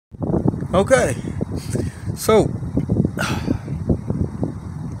Okay, so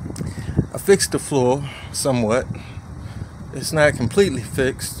I fixed the floor somewhat. It's not completely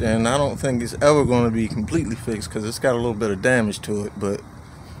fixed, and I don't think it's ever going to be completely fixed because it's got a little bit of damage to it, but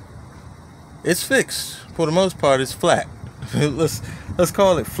it's fixed. For the most part, it's flat. let's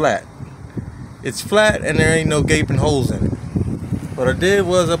call it flat. It's flat and there ain't no gaping holes in it. What I did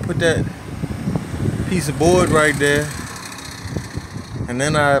was I put that piece of board right there, and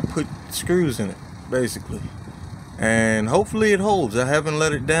then I put screws in it, basically, and hopefully it holds. I haven't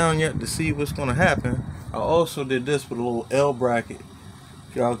let it down yet to see what's going to happen. I also did this with a little L bracket,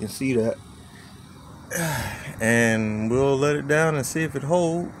 if y'all can see that, and we'll let it down and see if it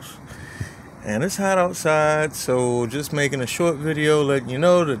holds. And it's hot outside, so just making a short video letting you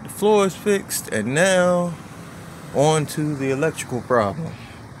know that the floor is fixed, and now on to the electrical problem.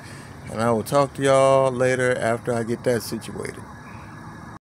 And I will talk to y'all later after I get that situated.